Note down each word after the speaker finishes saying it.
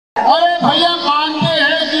अरे भैया मानते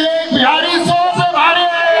हैं कि एक बिहारी 100 पे भारी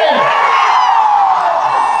है।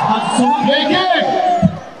 देखिए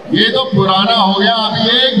ये तो पुराना हो गया,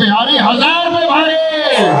 अभी एक बिहारी 1000 पे भारी।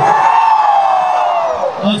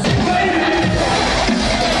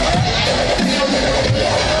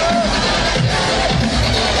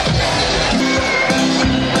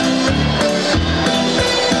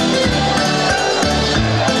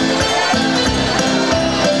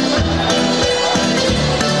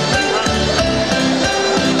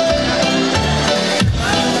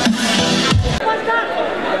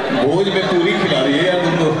 भोज में पूरी खिला रही है यार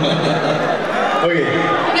तुम तो। ओके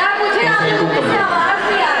यार मुझे आप लोगों से आवाज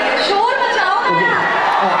नहीं आ रही है, शोर मचाओ ना यार।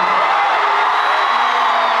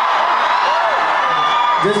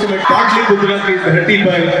 जस्ट मैं पाटलिपुत्र की धरती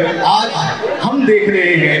पर आज हम देख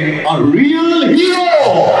रहे हैं a real hero.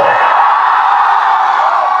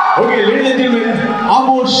 Okay ladies and gentleman, अब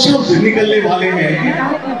वो शब्द निकलने वाले हैं।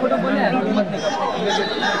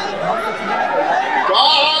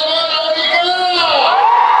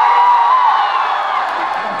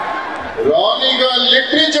 रोनी का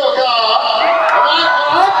लिट्टी चोखा हमारा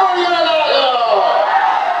बहुत बढ़िया लगा।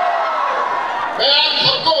 मैं आप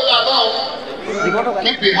सबको बताता हूँ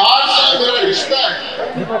कि बिहार से मेरा रिश्ता है।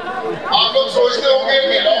 आप लोग सोचते होंगे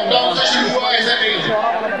कि लॉकडाउन से शुरू हुआ, ऐसा नहीं है।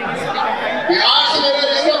 बिहार से मेरा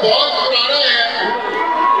रिश्ता बहुत पुराना है।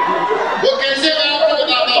 वो कैसे मैं आपको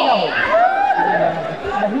बताता हूँ।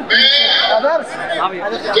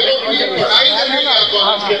 चलो पढ़ाई करने लगा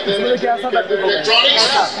कॉलेज के अंदर इलेक्ट्रॉनिक्स,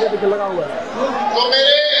 तो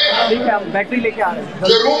मेरे बैटरी लेके आ रहे हैं।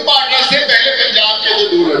 जो रूम पार्टनर से पहले पंजाब के जो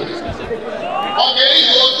दूर रहते और मेरी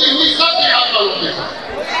दोस्ती हुई सब बिहार वालों के साथ।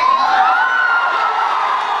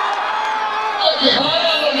 और बिहार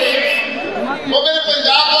वालों ने वो मेरे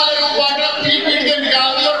पंजाब वाले रूम पार्टनर पीट के निकाल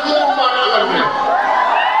दिया और खुद रूम पार्टनर कर दिया।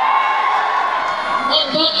 और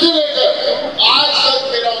तब से लेकर आज तक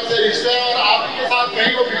मेरा उनसे रिश्ता है और आपके साथ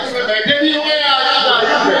कहीं वो बीच में बैठे भी हुए हैं आज की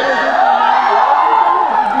तारीख में।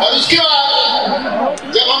 और उसके बाद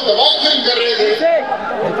जब हम दबंग फिल्म कर रहे थे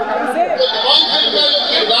तो दबंग फिल्म का जो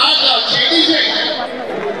किरदार था चीनी से,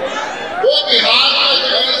 वो बिहार का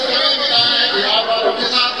जो समय बिताया है बिहार वालों के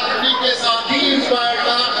साथ, उन्हीं के साथ ही इंस्पायर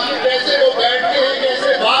था। कैसे वो बैठते हैं, कैसे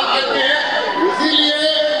बात करते हैं, इसीलिए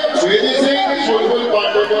श्वेदी सिंह बुलबुल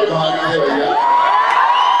पांडे पर भारी थे भैया।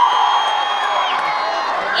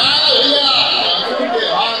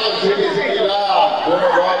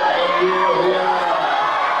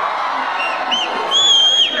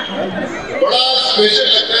 बड़ा स्पेशल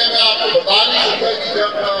लगता है। मैं आपको बता नहीं सकता कि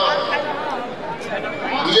जब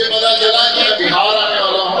मुझे पता चला कि मैं बिहार आने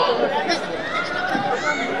वाला हूँ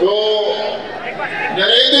तो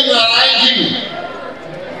नरेंद्र नारायण जी,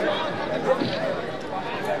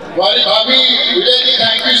 हमारी भाभी Vijay ji,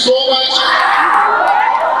 thank you so much.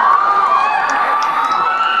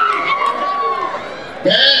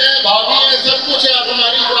 बहन है, भाभी है, सब कुछ है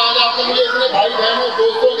हमारी। तो आज आपने मुझे इतने भाई बहनों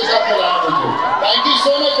दोस्तों के साथ मिलाया मुझे, thank you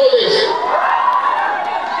so much for this.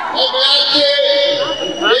 और मैं आपसे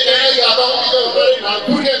ये कहना चाहता हूँ कि जो हमारे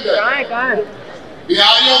नागपुर के अंदर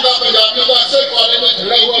बिहारियों का, पंजाबियों का अक्सर कॉलेज में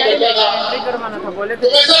झगड़ा हुआ करता था, तो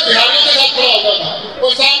मैं सब बिहारियों के साथ खड़ा होता था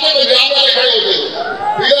और सामने पंजाब वाले खड़े होते थे।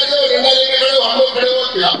 इधर से डंडा लेके खड़े हो, हम लोग खड़े हो,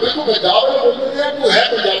 बिहार को पंजाब वाले बोलते थे तू है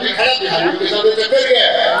पंजाबी, खड़ा बिहारियों के साथ चक्कर क्या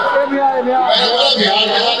है। मैंने बोला बिहार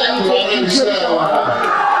के साथ एक पुराना रिश्ता है हमारा।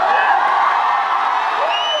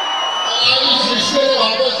 आज उस रिश्ते में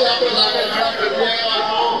वापस से आप लाकर खड़ा कर दिया है।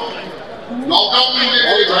 लॉकडाउन में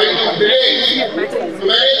मेरे भाई लोग मिले तो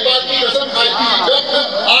मैंने एक बात की कसम खाई थी, जब तक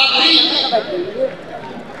आखिरी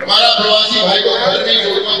हमारा प्रवासी भाई को घर नहीं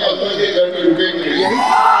छोड़ूंगा तब तक ये घर में रुकेंगे नहीं।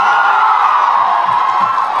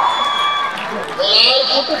 और आज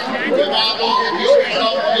जब आप लोगों के बीच में खड़ा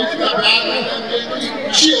हूं, इतना प्यार मिलता है, मुझे इतनी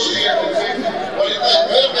खुशी होती है मुझसे और इतना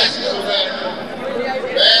गर्व महसूस होता है।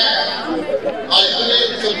 मैं आज इतने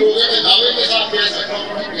सब लोगों के दावे के साथ कह सकता हूँ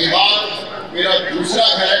कि बिहार मेरा दूसरा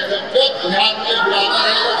घर है। जब बिहार मुझे बुलाता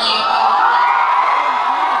रहेगा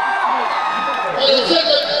और अक्सर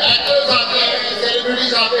जब एक्टर्स आते हैं,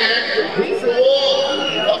 सेलिब्रिटीज आते हैं तो वो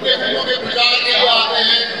अपने फिल्मों के प्रचार के लिए आते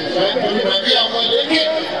हैं, शायद मैं भी आऊंगा। लेकिन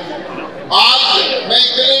आज मैं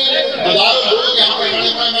इतने हजारों लोग यहाँ पे खड़े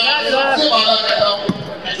हैं, मैं सबसे वादा करता हूँ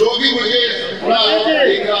जो भी मुझे सुना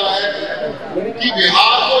देख रहा है कि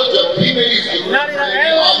बिहार को जब भी मेरी जरूरत पड़ेगी,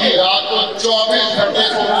 आधी रात को 24 घंटे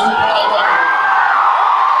सोनू सूद खड़ा हुआ है।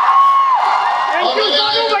 और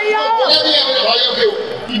मैंने बोला भी है मेरे भाइयों को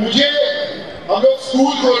कि मुझे हम लोग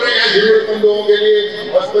स्कूल खोल रहे हैं जरूरतमंद लोगों के लिए,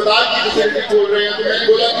 अस्पताल की फैसिलिटी खोल रहे हैं, तो मैंने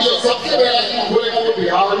बोला कि जो सबसे पहला स्कूल खोलेगा वो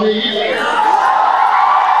बिहार में ही।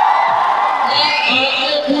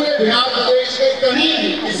 पूरे बिहार प्रदेश में कहीं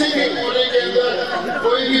किसी भी कोने के अंदर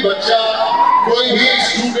कोई भी बच्चा, कोई भी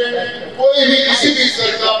स्टूडेंट, कोई भी किसी भी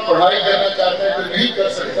स्तर का पढ़ाई करना चाहता है तो नहीं कर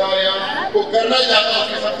सकता, या वो करना चाहता है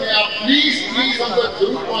अपने सपने, आप प्लीज प्लीज हम तक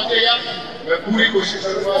जरूर पहुंचेगा। मैं पूरी कोशिश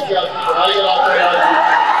करूंगा कि आपकी पढ़ाई और आपका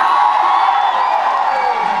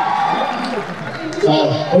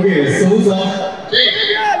ओके सोनू साहब,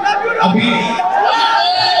 अभी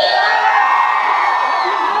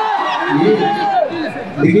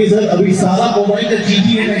देखिए सर, अभी सारा मोबाइल का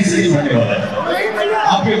जीटी है इसलिए होने वाला है,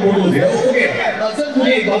 आपके फोटोज है। ओके सर,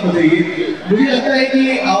 मुझे एक बात बताइए, मुझे लगता है कि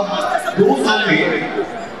आप 2 साल में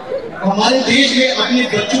हमारे देश में अपने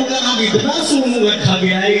बच्चों का नाम इतना सोनू रखा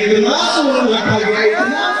गया है, इतना सोनू रखा गया है,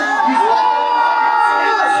 इतना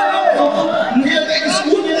मुझे लगता है कि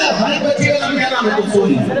स्कूल में हर बच्चे का नाम क्या नाम है? तो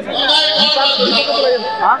सोनू।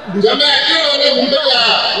 जब मैं एक्टर होने मुंबई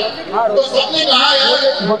आया तो सबने कहा यार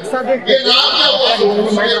ये नाम क्या हुआ,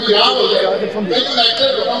 नाम हो गया, मैं जो एक्टर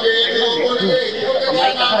बनूंगे लोगों ने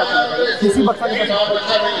किसी बक्सा के नाम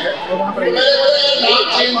अच्छा नहीं है, मेरे नाम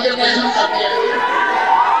चेंज करना शुरू कर दिया।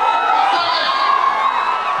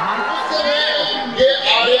 ये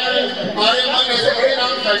आर्यमान ऐसे बड़े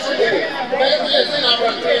नाम कैसे थे, पहले मुझे ऐसे नाम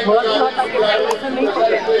रखते हैं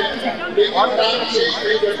लेकिन नाम चेंज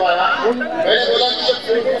नहीं कर पाया। मैंने बोला कि जब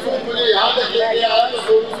सोनू सूद मुझे यहाँ तक लेके आया तो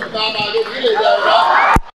सोनू सूद नाम आगे भी ले जाएगा।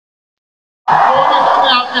 सोनू सूद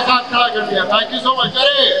ने आपके साथ खड़ा कर दिया, थैंक यू सो मच।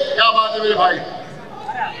 अरे क्या बात है मेरे भाई।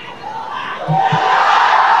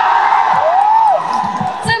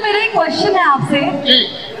 सर मेरा एक क्वेश्चन है आपसे, जी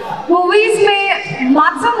मूवीज में,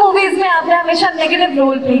 मैक्सिमम मूवीज में आपने हमेशा नेगेटिव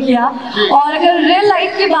रोल प्ले किया, और अगर रियल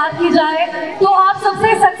लाइफ की बात की जाए तो आप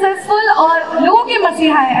सबसे सक्सेसफुल और लोगों के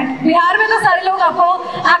मसीहा हैं। बिहार में तो सारे लोग आपको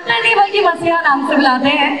एक्टर नहीं बल्कि मसीहा नाम से बुलाते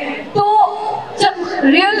हैं, तो जब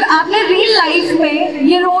आपने रियल लाइफ में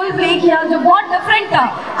ये रोल प्ले किया जो बहुत डिफरेंट था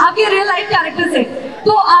आपके रियल लाइफ कैरेक्टर से,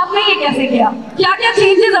 तो आपने ये कैसे किया, क्या क्या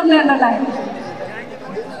चेंजेस अपने अंदर लाए?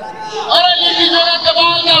 अरे ये जगह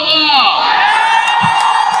कमाल का हुआ।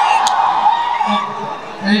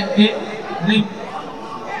 नहीं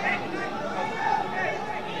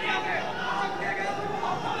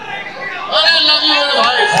अरे लव यू मेरे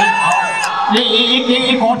भाई।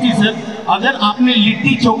 एक और चीज है, अगर आपने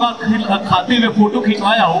लिट्टी चोखा खाते हुए फोटो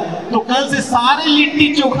खिंचवाया हो तो कल से सारे लिट्टी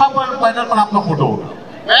चोखा पर पैनल पर आपका फोटो होगा।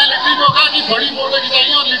 मैं लिट्टी चोखा की बड़ी फोटो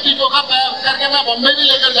खिंचाई और लिट्टी चोखा पैक करके मैं बॉम्बे भी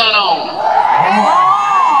लेकर जा रहा हूँ।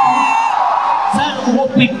 सर वो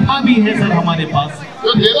पिट्ठा भी है सर हमारे पास,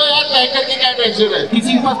 तो दे दो यार, पैक करके, क्या टेंशन है।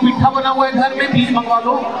 किसी के पास पिट्ठा बना हुआ है घर में, प्लीज मंगवा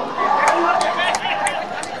लो।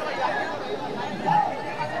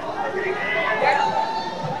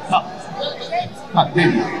 हाँ दे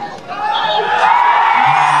दिए।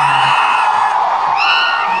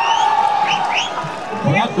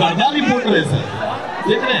 बड़ा गर्दा रिपोर्टर है सर,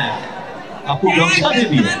 देख रहे हैं, आपको गमछा दे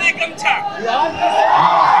दिया।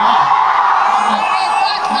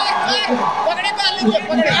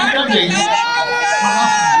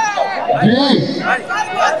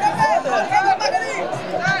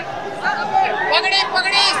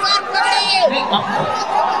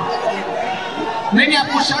 नहीं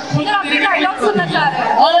आपको शर्ट खोलना डायलॉग सुनना चाह रहे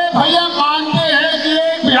हैं। अरे भैया मानते हैं कि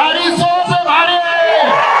एक बिहारी 100 से भारी है।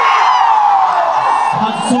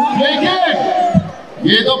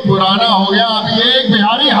 देखिए ये तो पुराना हो गया, अभी एक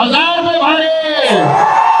बिहारी 1000 पे भारी।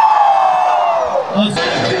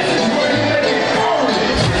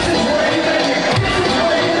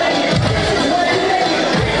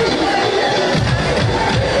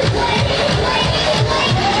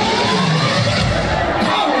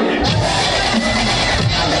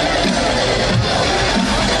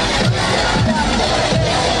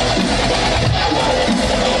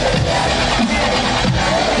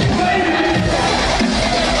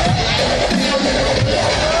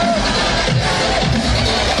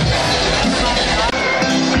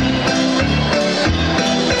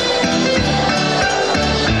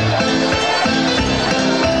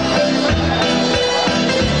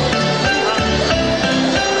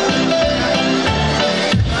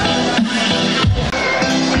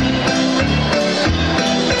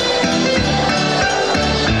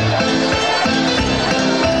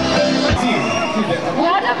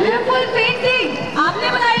 ब्यूटीफुल पेंटिंग आपने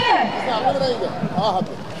बनाई है,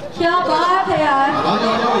 क्या बात है यार।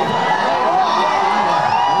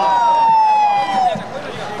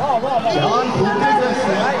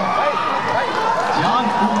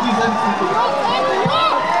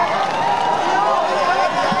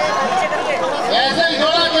 ऐसे ही